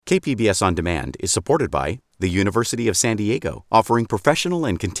KPBS On Demand is supported by the University of San Diego, offering professional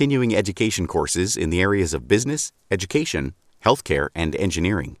and continuing education courses in the areas of business, education, healthcare, and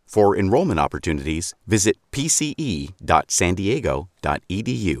engineering. For enrollment opportunities, visit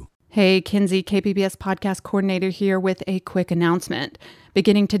pce.sandiego.edu. Hey, Kinsey, KPBS podcast coordinator here with a quick announcement.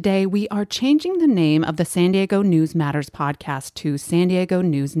 Beginning today, we are changing the name of the San Diego News Matters podcast to San Diego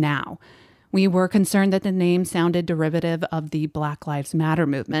News Now. We were concerned that the name sounded derivative of the Black Lives Matter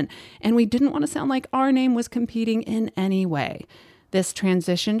movement, and we didn't want to sound like our name was competing in any way. This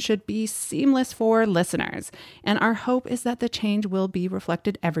transition should be seamless for listeners, and our hope is that the change will be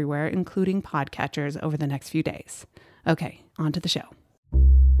reflected everywhere, including podcatchers, over the next few days. Okay, on to the show.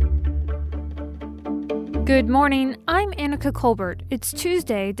 Good morning, I'm Annika Colbert. It's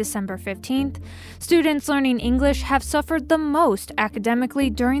Tuesday, December 15th. Students learning English have suffered the most academically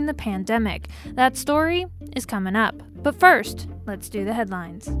during the pandemic. That story is coming up. But first, let's do the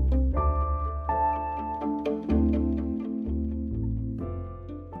headlines.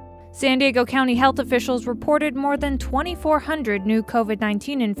 San Diego County health officials reported more than 2,400 new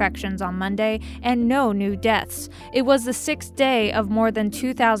COVID-19 infections on Monday and no new deaths. It was the sixth day of more than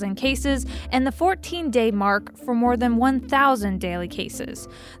 2,000 cases and the 14-day mark for more than 1,000 daily cases.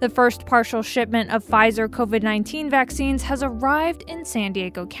 The first partial shipment of Pfizer COVID-19 vaccines has arrived in San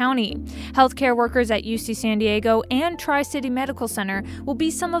Diego County. Healthcare workers at UC San Diego and Tri-City Medical Center will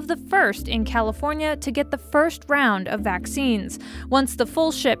be some of the first in California to get the first round of vaccines. Once the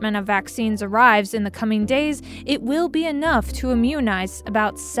full shipment of vaccines arrives in the coming days, it will be enough to immunize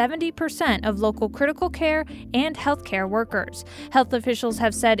about 70% of local critical care and healthcare workers. Health officials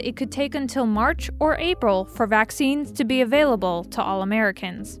have said it could take until March or April for vaccines to be available to all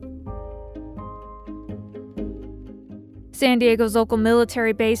Americans. San Diego's local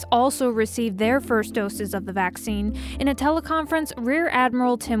military base also received their first doses of the vaccine. In a teleconference, Rear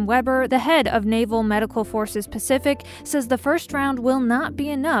Admiral Tim Weber, the head of Naval Medical Forces Pacific, says the first round will not be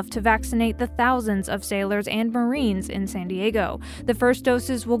enough to vaccinate the thousands of sailors and Marines in San Diego. The first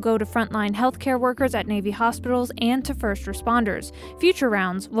doses will go to frontline healthcare workers at Navy hospitals and to first responders. Future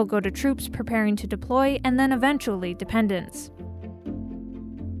rounds will go to troops preparing to deploy and then eventually dependents.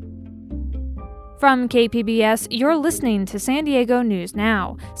 From KPBS, you're listening to San Diego News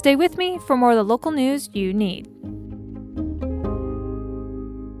Now. Stay with me for more of the local news you need.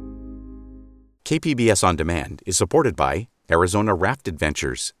 KPBS On Demand is supported by Arizona Raft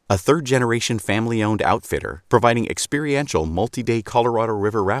Adventures, a third-generation family-owned outfitter providing experiential multi-day Colorado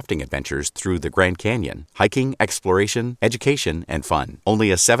River rafting adventures through the Grand Canyon, hiking, exploration, education, and fun. Only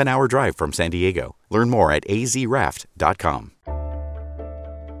a 7-hour drive from San Diego. Learn more at azraft.com.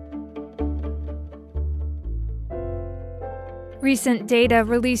 Recent data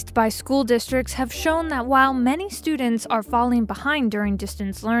released by school districts have shown that while many students are falling behind during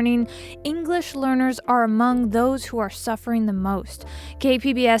distance learning, English learners are among those who are suffering the most.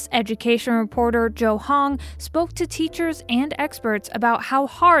 KPBS education reporter Joe Hong spoke to teachers and experts about how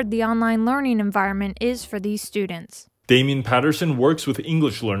hard the online learning environment is for these students. Damien Patterson works with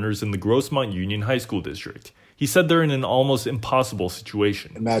English learners in the Grossmont Union High School District. He said they're in an almost impossible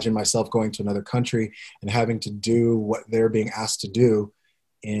situation. Imagine myself going to another country and having to do what they're being asked to do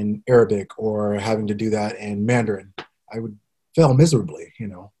in Arabic or having to do that in Mandarin. I would fail miserably,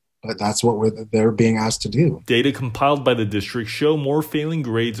 but that's what they're being asked to do. Data compiled by the district show more failing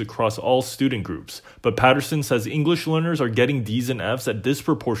grades across all student groups, but Patterson says English learners are getting D's and F's at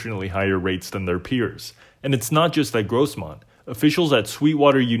disproportionately higher rates than their peers. And it's not just at Grossmont. Officials at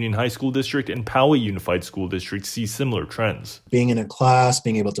Sweetwater Union High School District and Poway Unified School District see similar trends. Being in a class,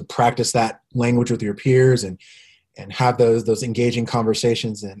 being able to practice that language with your peers and have those engaging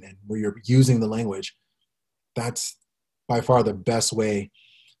conversations and where you're using the language, that's by far the best way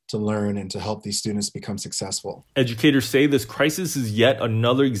to learn and to help these students become successful. Educators say this crisis is yet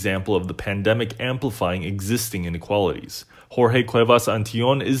another example of the pandemic amplifying existing inequalities. Jorge Cuevas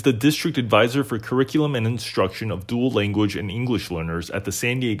Antillon is the district advisor for curriculum and instruction of dual language and English learners at the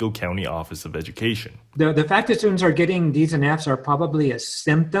San Diego County Office of Education. The fact that students are getting D's and F's are probably a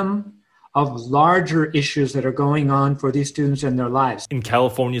symptom of larger issues that are going on for these students in their lives. In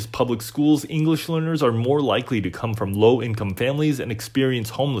California's public schools, English learners are more likely to come from low-income families and experience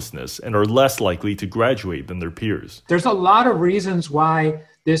homelessness and are less likely to graduate than their peers. There's a lot of reasons why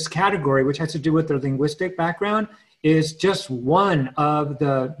this category, which has to do with their linguistic background, is just one of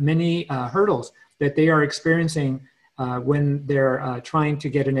the many hurdles that they are experiencing when they're trying to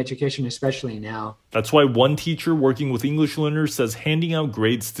get an education, especially now. That's why one teacher working with English learners says handing out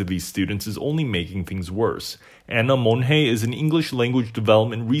grades to these students is only making things worse. Anna Monhe is an English language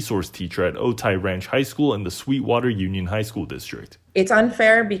development resource teacher at Otay Ranch High School in the Sweetwater Union High School District. It's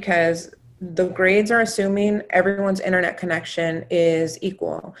unfair because the grades are assuming everyone's internet connection is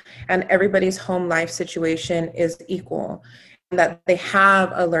equal and everybody's home life situation is equal, and that they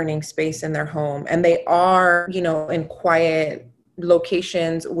have a learning space in their home and they are, in quiet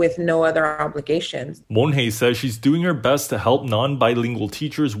locations with no other obligations. Monhe says she's doing her best to help non-bilingual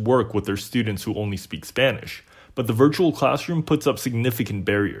teachers work with their students who only speak Spanish, but the virtual classroom puts up significant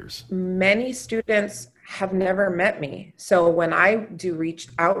barriers. Many students have never met me. So when I do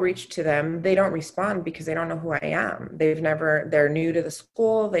outreach to them, they don't respond because they don't know who I am. They're new to the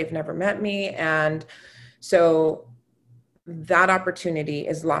school, they've never met me. And so that opportunity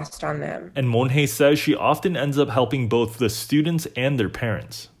is lost on them. And Monhe says she often ends up helping both the students and their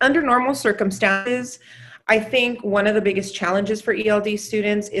parents. Under normal circumstances, I think one of the biggest challenges for ELD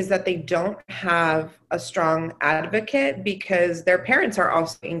students is that they don't have a strong advocate because their parents are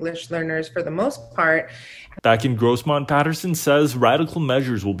also English learners for the most part. Back in Grossmont, Patterson says radical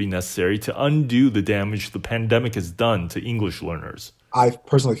measures will be necessary to undo the damage the pandemic has done to English learners. I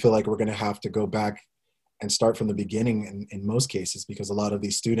personally feel like we're going to have to go back and start from the beginning in most cases, because a lot of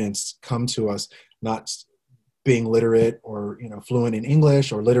these students come to us not being literate or fluent in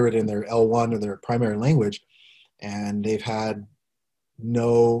English or literate in their L1 or their primary language, and they've had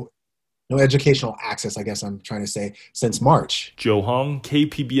no educational access, I guess I'm trying to say, since March. Joe Hong,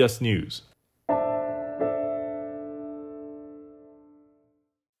 KPBS News.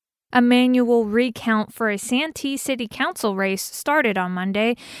 A manual recount for a Santee City Council race started on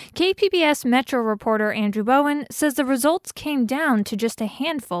Monday. KPBS Metro reporter Andrew Bowen says the results came down to just a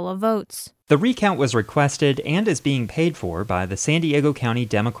handful of votes. The recount was requested and is being paid for by the San Diego County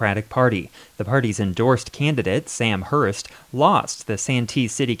Democratic Party. The party's endorsed candidate, Sam Hurst, lost the Santee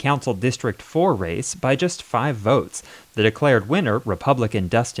City Council District 4 race by just 5 votes. The declared winner, Republican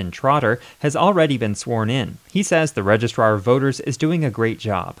Dustin Trotter, has already been sworn in. He says the Registrar of Voters is doing a great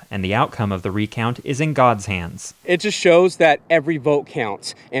job, and the outcome of the recount is in God's hands. It just shows that every vote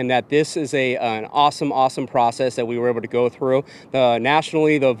counts, and that this is an awesome process that we were able to go through.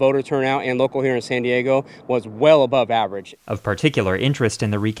 Nationally, the voter turnout and local here in San Diego was well above average. Of particular interest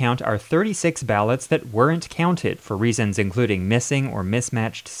in the recount are 36 ballots that weren't counted for reasons including missing or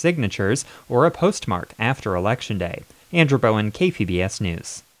mismatched signatures or a postmark after Election Day. Andrew Bowen, KPBS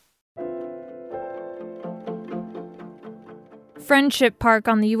News. Friendship Park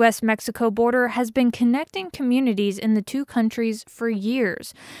on the U.S.-Mexico border has been connecting communities in the two countries for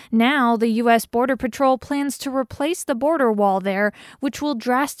years. Now, the U.S. Border Patrol plans to replace the border wall there, which will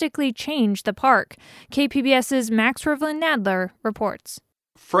drastically change the park. KPBS's Max Rivlin-Nadler reports.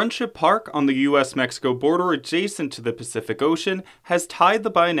 Friendship Park on the U.S.-Mexico border adjacent to the Pacific Ocean has tied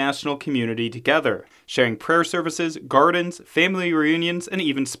the binational community together, sharing prayer services, gardens, family reunions, and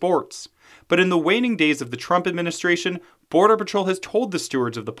even sports. But in the waning days of the Trump administration, Border Patrol has told the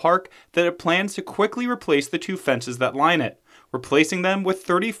stewards of the park that it plans to quickly replace the 2 fences that line it, replacing them with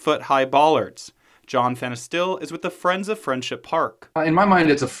 30-foot-high bollards. John Fanestill is with the Friends of Friendship Park. In my mind,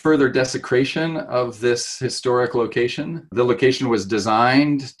 it's a further desecration of this historic location. The location was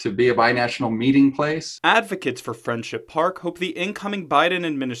designed to be a binational meeting place. Advocates for Friendship Park hope the incoming Biden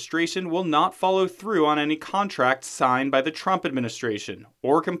administration will not follow through on any contracts signed by the Trump administration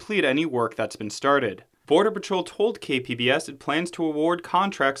or complete any work that's been started. Border Patrol told KPBS it plans to award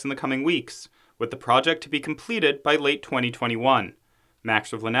contracts in the coming weeks, with the project to be completed by late 2021.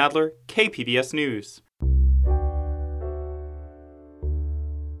 Max Rivlin-Nadler, KPBS News.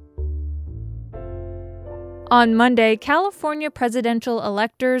 On Monday, California presidential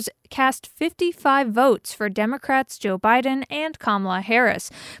electors cast 55 votes for Democrats Joe Biden and Kamala Harris,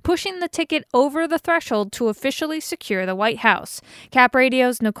 pushing the ticket over the threshold to officially secure the White House. Cap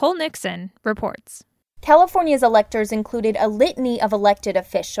Radio's Nicole Nixon reports. California's electors included a litany of elected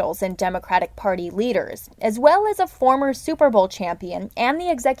officials and Democratic Party leaders, as well as a former Super Bowl champion and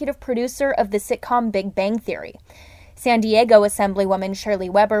the executive producer of the sitcom Big Bang Theory. San Diego Assemblywoman Shirley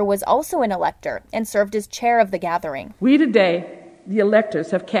Weber was also an elector and served as chair of the gathering. We today, the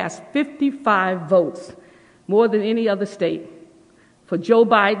electors, have cast 55 votes, more than any other state, for Joe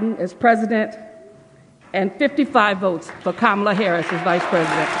Biden as president and 55 votes for Kamala Harris as vice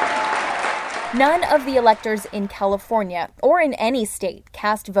president. None of the electors in California or in any state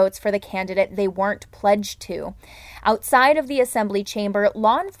cast votes for the candidate they weren't pledged to. Outside of the assembly chamber,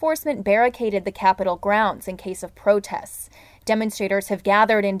 law enforcement barricaded the Capitol grounds in case of protests. Demonstrators have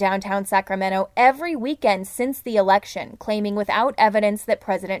gathered in downtown Sacramento every weekend since the election, claiming without evidence that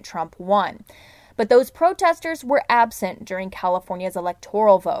President Trump won. But those protesters were absent during California's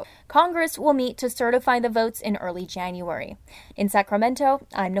electoral vote. Congress will meet to certify the votes in early January. In Sacramento,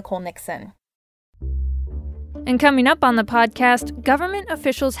 I'm Nicole Nixon. And coming up on the podcast, government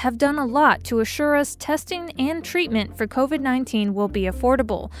officials have done a lot to assure us testing and treatment for COVID-19 will be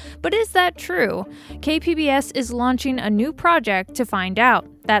affordable. But is that true? KPBS is launching a new project to find out.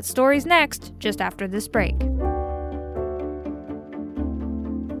 That story's next, just after this break.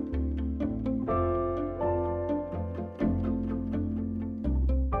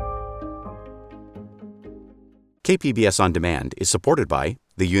 KPBS On Demand is supported by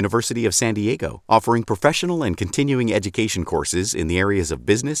the University of San Diego, offering professional and continuing education courses in the areas of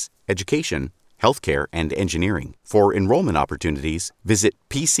business, education, healthcare, and engineering. For enrollment opportunities, visit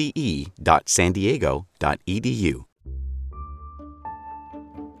pce.sandiego.edu.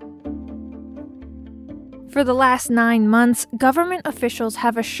 For the last 9 months, government officials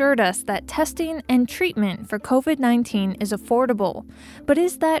have assured us that testing and treatment for COVID-19 is affordable. But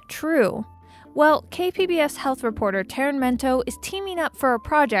is that true? Well, KPBS health reporter Taryn Mento is teaming up for a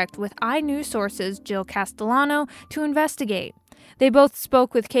project with iNews Source's Jill Castellano to investigate. They both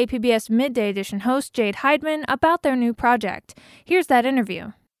spoke with KPBS Midday Edition host Jade Heidman about their new project. Here's that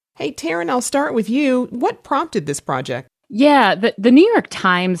interview. Hey, Taryn, I'll start with you. What prompted this project? Yeah, the New York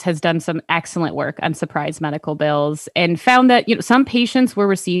Times has done some excellent work on surprise medical bills and found that some patients were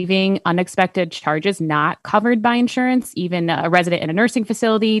receiving unexpected charges not covered by insurance. Even a resident in a nursing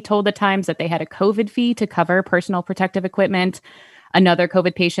facility told the Times that they had a COVID fee to cover personal protective equipment. Another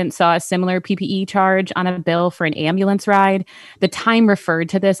COVID patient saw a similar PPE charge on a bill for an ambulance ride. The Time referred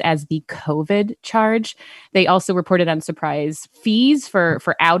to this as the COVID charge. They also reported on surprise fees for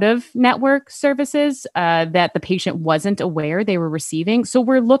out-of-network services that the patient wasn't aware they were receiving. So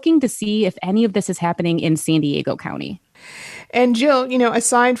we're looking to see if any of this is happening in San Diego County. And Jill,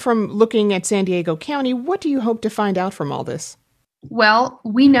 aside from looking at San Diego County, what do you hope to find out from all this? Well,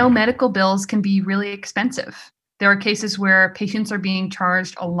 we know medical bills can be really expensive. There are cases where patients are being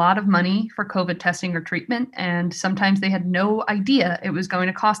charged a lot of money for COVID testing or treatment, and sometimes they had no idea it was going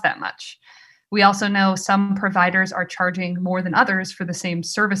to cost that much. We also know some providers are charging more than others for the same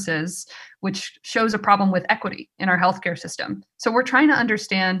services, which shows a problem with equity in our healthcare system. So we're trying to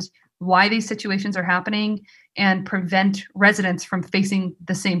understand why these situations are happening and prevent residents from facing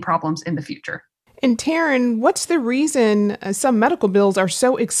the same problems in the future. And Taryn, what's the reason some medical bills are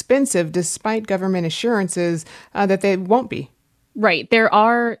so expensive despite government assurances that they won't be? Right. There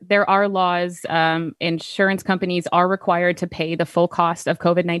are laws. Insurance companies are required to pay the full cost of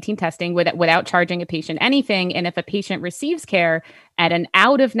COVID-19 testing without charging a patient anything. And if a patient receives care at an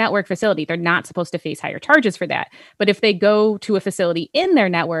out-of-network facility, they're not supposed to face higher charges for that. But if they go to a facility in their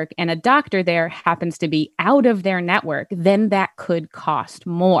network and a doctor there happens to be out of their network, then that could cost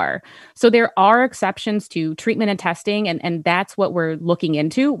more. So there are exceptions to treatment and testing, and that's what we're looking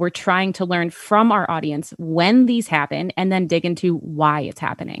into. We're trying to learn from our audience when these happen and then dig into why it's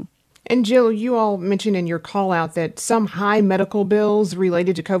happening. And Jill, you all mentioned in your call out that some high medical bills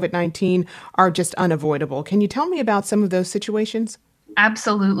related to COVID-19 are just unavoidable. Can you tell me about some of those situations?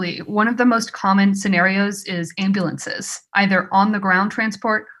 Absolutely. One of the most common scenarios is ambulances, either on the ground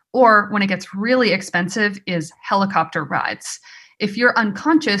transport or when it gets really expensive is helicopter rides. If you're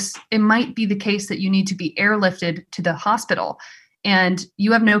unconscious, it might be the case that you need to be airlifted to the hospital. And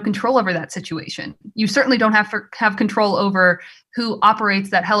you have no control over that situation. You certainly don't have control over who operates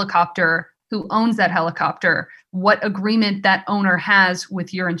that helicopter, who owns that helicopter, what agreement that owner has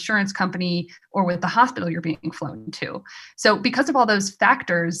with your insurance company or with the hospital you're being flown to. So because of all those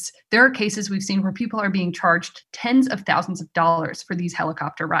factors, there are cases we've seen where people are being charged tens of thousands of dollars for these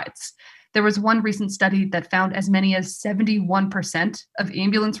helicopter rides. There was one recent study that found as many as 71% of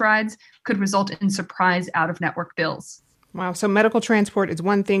ambulance rides could result in surprise out-of-network bills. Wow. So medical transport is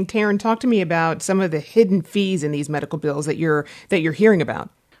one thing. Taryn, talk to me about some of the hidden fees in these medical bills that you're hearing about.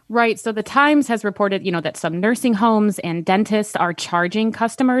 Right. So the Times has reported, that some nursing homes and dentists are charging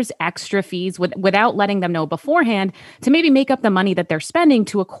customers extra fees without letting them know beforehand to maybe make up the money that they're spending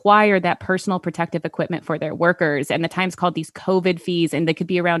to acquire that personal protective equipment for their workers. And the Times called these COVID fees, and they could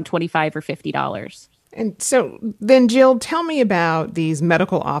be around $25 or $50. And so then, Jill, tell me about these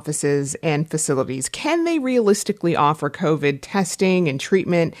medical offices and facilities. Can they realistically offer COVID testing and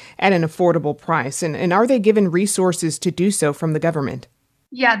treatment at an affordable price? And are they given resources to do so from the government?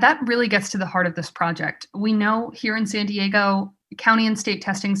 Yeah, that really gets to the heart of this project. We know here in San Diego, County and state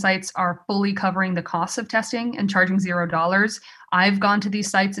testing sites are fully covering the costs of testing and charging $0. I've gone to these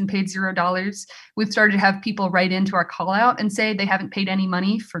sites and paid $0. We've started to have people write into our call out and say they haven't paid any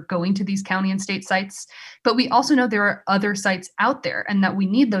money for going to these county and state sites. But we also know there are other sites out there and that we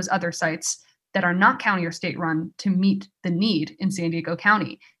need those other sites that are not county or state run to meet the need in San Diego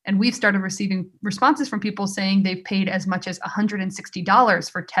County. And we've started receiving responses from people saying they've paid as much as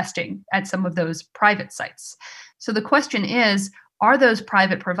 $160 for testing at some of those private sites. So the question is, are those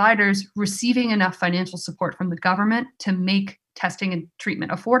private providers receiving enough financial support from the government to make testing and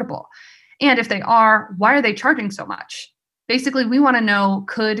treatment affordable? And if they are, why are they charging so much? Basically, we want to know,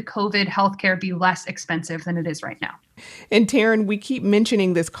 could COVID healthcare be less expensive than it is right now? And Taryn, we keep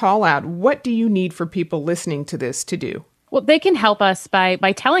mentioning this call out. What do you need for people listening to this to do? Well, they can help us by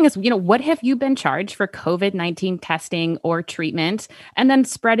telling us, what have you been charged for COVID-19 testing or treatment, and then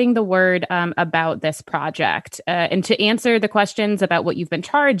spreading the word about this project. And to answer the questions about what you've been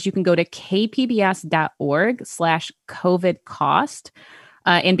charged, you can go to kpbs.org/COVID cost.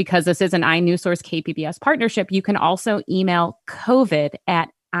 And because this is an iNewsSource KPBS partnership, you can also email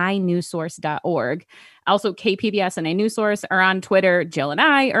covid@inewssource.org. Also, KPBS and iNewsSource are on Twitter. Jill and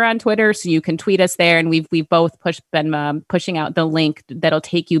I are on Twitter, so you can tweet us there. And we've both been pushing out the link that'll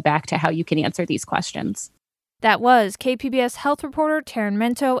take you back to how you can answer these questions. That was KPBS health reporter Taryn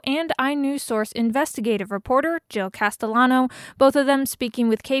Mento and iNewsSource investigative reporter Jill Castellano, both of them speaking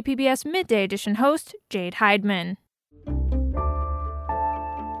with KPBS Midday Edition host Jade Heidman.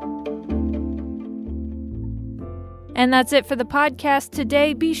 And that's it for the podcast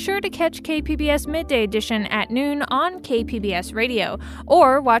today. Be sure to catch KPBS Midday Edition at noon on KPBS Radio,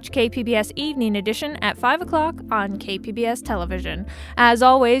 or watch KPBS Evening Edition at 5 o'clock on KPBS Television. As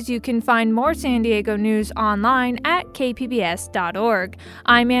always, you can find more San Diego news online at kpbs.org.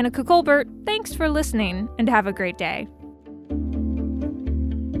 I'm Annika Colbert. Thanks for listening, and have a great day.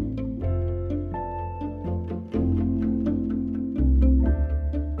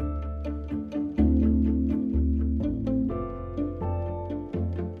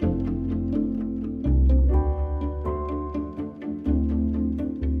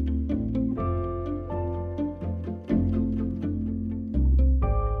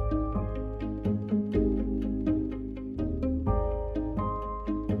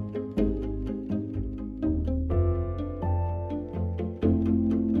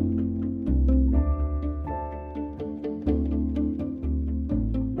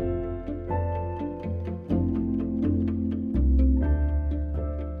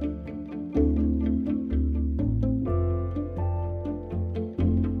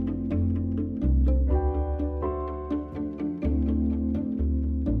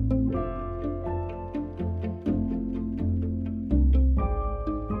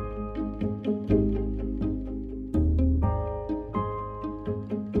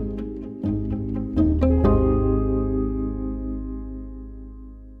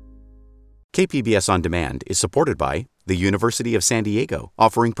 KPBS On Demand is supported by the University of San Diego,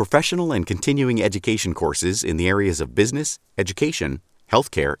 offering professional and continuing education courses in the areas of business, education,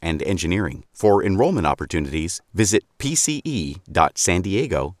 healthcare, and engineering. For enrollment opportunities, visit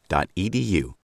pce.sandiego.edu.